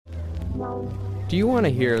Do you want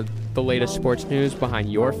to hear the latest sports news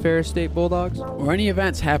behind your Ferris State Bulldogs? Or any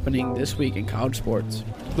events happening this week in college sports?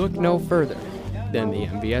 Look no further than the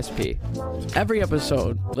MVSP. Every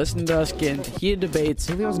episode, listen to us get into heated debates.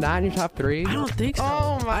 Julio's not in your top 3? I don't think so.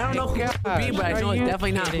 Oh my I don't know who it would be, but I know it's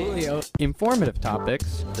definitely not Julio. Informative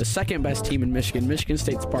topics. The second best team in Michigan, Michigan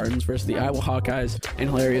State Spartans versus the Iowa Hawkeyes, and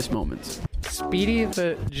hilarious moments. Speedy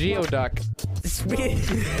the Geoduck.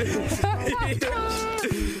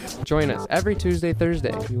 Join us every Tuesday,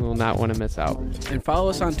 Thursday. You will not want to miss out. And follow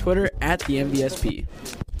us on Twitter at the MVSP.